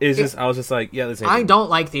tried it. I was just like, yeah, this ain't I don't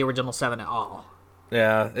like the original 7 at all.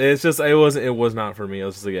 Yeah, it's just it was not for me. I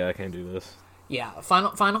was just like, yeah, I can't do this. Yeah,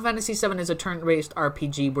 Final Fantasy VII is a turn-based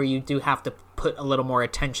RPG where you do have to put a little more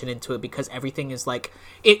attention into it, because everything is like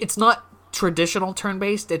it's not traditional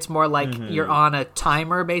turn-based. It's more like you're on a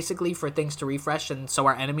timer basically for things to refresh, and so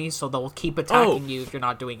are enemies, so they'll keep attacking you if you're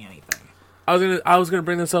not doing anything. I was gonna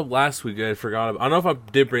bring this up last week. I forgot. I don't know if I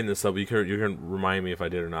did bring this up. But you can remind me if I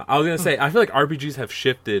did or not. I was gonna say I feel like RPGs have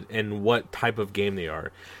shifted in what type of game they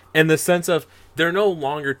are, in the sense of they're no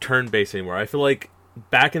longer turn-based anymore. I feel like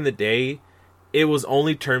back in the day, it was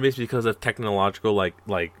only turn-based because of technological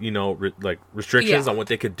restrictions on what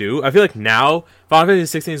they could do. I feel like now Final Fantasy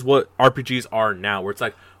 16 is what RPGs are now, where it's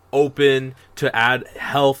like open to add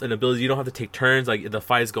health and abilities. You don't have to take turns, like the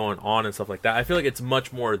fight's going on and stuff like that. I feel like it's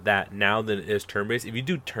much more that now than it is turn-based. If you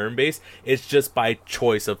do turn-based, it's just by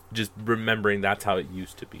choice of just remembering that's how it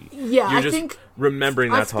used to be. Yeah, I think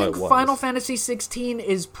remembering that's how it was. Final Fantasy 16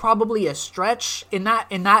 is probably a stretch in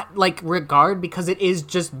that like regard, because it is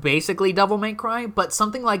just basically Devil May Cry, but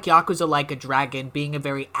something like Yakuza Like a Dragon being a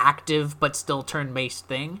very active but still turn-based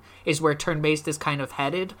thing is where turn-based is kind of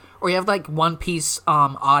headed. Or you have like One Piece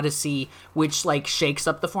Odyssey, which like shakes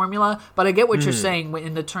up the formula. But I get what you're saying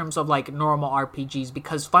in the terms of like normal RPGs,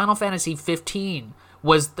 because Final Fantasy 15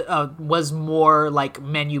 was more like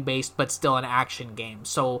menu-based but still an action game.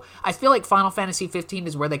 So I feel like Final Fantasy 15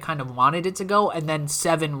 is where they kind of wanted it to go, and then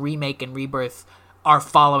 7 Remake and Rebirth are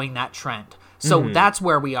following that trend. So that's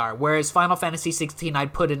where we are. Whereas Final Fantasy 16,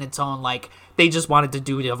 I'd put in its own, like, they just wanted to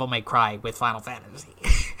do Devil May Cry with Final Fantasy.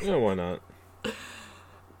 Yeah, why not?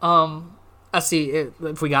 Let's see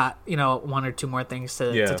if we got, one or two more things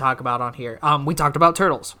to talk about on here. We talked about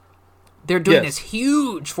Turtles. They're doing this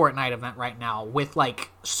huge Fortnite event right now with,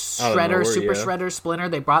 like, Shredder, Super Shredder, Splinter.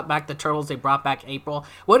 They brought back the Turtles. They brought back April.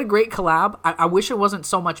 What a great collab. I wish it wasn't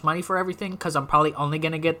so much money for everything, because I'm probably only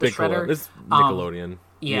going to get the Shredder. It's Nickelodeon.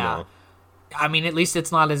 Yeah. I mean, at least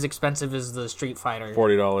it's not as expensive as the Street Fighter.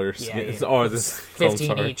 $40. Yeah. It's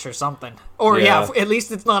 15 each or something. Or, at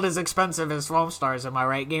least it's not as expensive as Foamstars. Am I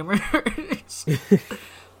right, gamers?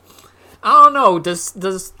 I don't know.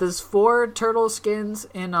 Does 4 turtle skins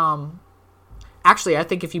in Actually, I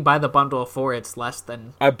think if you buy the bundle of 4, it's less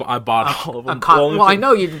than I bought all of them. I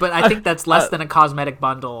know you, but I think that's less than a cosmetic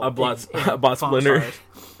bundle. I bought Splinter,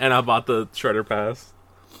 and I bought the Shredder Pass.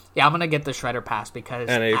 Yeah, I'm gonna get the Shredder Pass because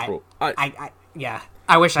April. I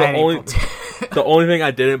wish I had April too. The only thing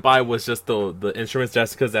I didn't buy was just the instruments,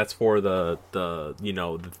 just because that's for the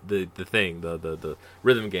thing, the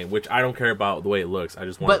rhythm game, which I don't care about the way it looks. I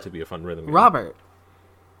just want it to be a fun rhythm game. Robert,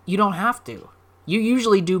 you don't have to. You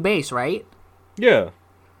usually do bass, right? Yeah.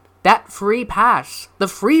 That free pass, the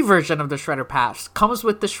free version of the Shredder Pass, comes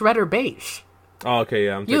with the Shredder bass. Oh, okay,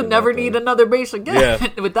 yeah. You never need another bass again.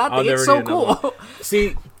 Yeah. With that thing, it's so cool.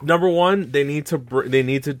 See, number one, they need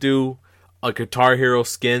to do a Guitar Hero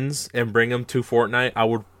skins and bring them to Fortnite. I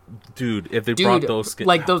would, if they brought those skins,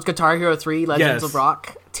 like those Guitar Hero 3 Legends of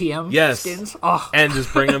Rock TM skins, and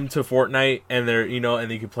just bring them to Fortnite, and they're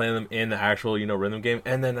and you can play them in the actual rhythm game.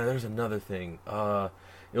 And then there's another thing.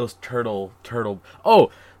 It was Turtle. Oh,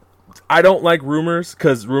 I don't like rumors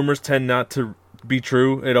because rumors tend not to be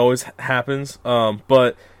true. It always happens.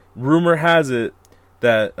 But rumor has it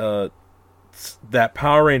that that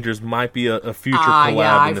Power Rangers might be a future collab.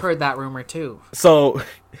 Yeah, I've heard that rumor too. So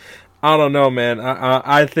I don't know, man.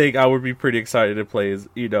 I think I would be pretty excited to play as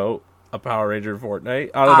a Power Ranger in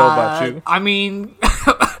Fortnite. I don't know about you. I mean,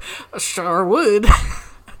 sure would.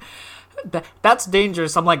 That's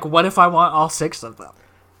dangerous. I'm like, what if I want all 6 of them?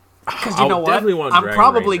 Because you know what? I'm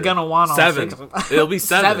probably going to want all 6 of them. It'll be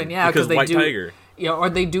 7. Yeah, because they White do. Tiger. Yeah, or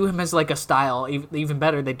they do him as like a style. Even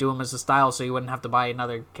better, they do him as a style, so you wouldn't have to buy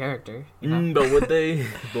another character. But would they?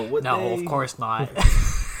 No, of course not.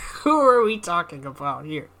 Who are we talking about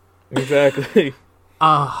here? Exactly.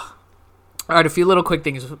 All right, a few little quick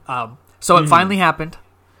things. So it finally happened.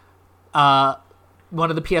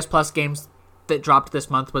 One of the PS Plus games that dropped this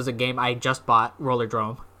month was a game I just bought,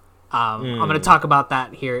 Rollerdrome. I'm going to talk about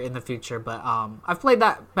that here in the future, but I've played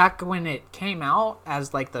that back when it came out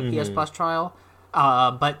as like the PS Plus trial.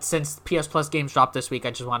 But since PS Plus games dropped this week,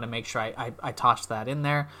 I just wanted to make sure I tossed that in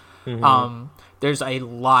there. There's a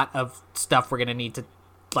lot of stuff we're going to need to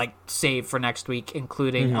like save for next week,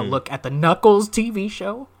 including a look at the Knuckles TV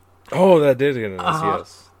show. Oh, that did get announced,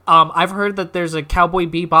 yes. I've heard that there's a Cowboy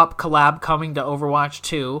Bebop collab coming to Overwatch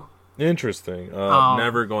 2. Interesting.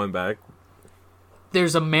 Never going back.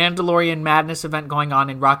 There's a Mandalorian Madness event going on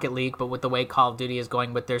in Rocket League, but with the way Call of Duty is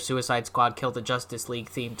going with their Suicide Squad Kill the Justice League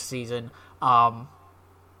themed season, I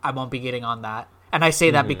won't be getting on that. And I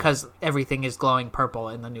say that because everything is glowing purple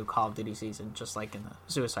in the new Call of Duty season, just like in the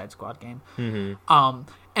Suicide Squad game.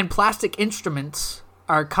 And Plastic Instruments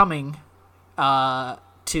are coming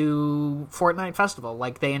to Fortnite Festival.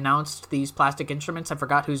 Like, they announced these Plastic Instruments. I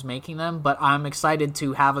forgot who's making them, but I'm excited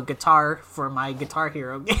to have a guitar for my Guitar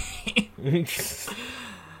Hero game.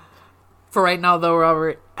 For right now, though,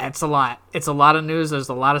 Robert, it's a lot. It's a lot of news. There's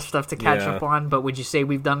a lot of stuff to catch up on, but would you say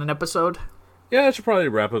we've done an episode? Yeah, I should probably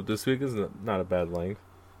wrap up this week. It's not a bad length.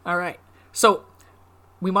 All right. So,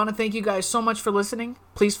 we want to thank you guys so much for listening.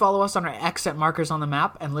 Please follow us on our X at Markers on the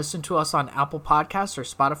Map and listen to us on Apple Podcasts or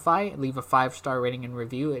Spotify. Leave a 5-star rating and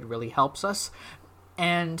review. It really helps us.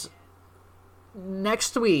 And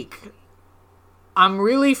next week, I'm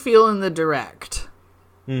really feeling the direct.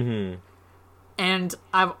 And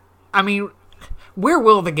I mean, where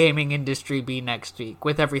will the gaming industry be next week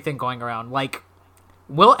with everything going around? Like,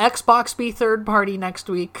 will Xbox be third party next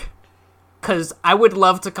week? Because I would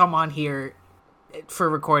love to come on here for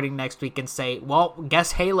recording next week and say, well,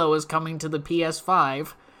 guess Halo is coming to the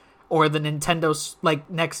PS5 or the Nintendo's like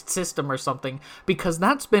next system or something, because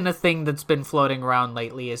that's been a thing that's been floating around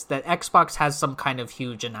lately, is that Xbox has some kind of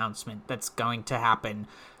huge announcement that's going to happen,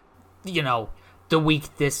 the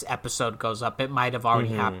week this episode goes up. It might have already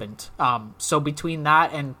happened. So between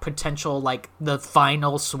that and potential like the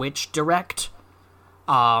final Switch Direct,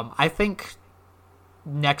 I think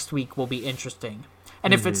next week will be interesting.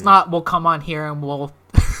 And if it's not, we'll come on here and we'll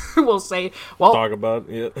we'll say, well, Talk about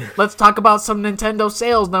it. Let's talk about some Nintendo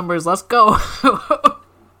sales numbers. Let's go.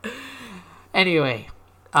 Anyway,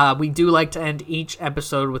 we do like to end each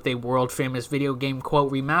episode with a world-famous video game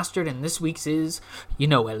quote remastered, and this week's is,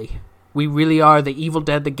 Ellie, we really are the Evil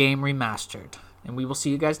Dead the game remastered. And we will see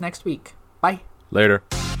you guys next week. Bye. Later.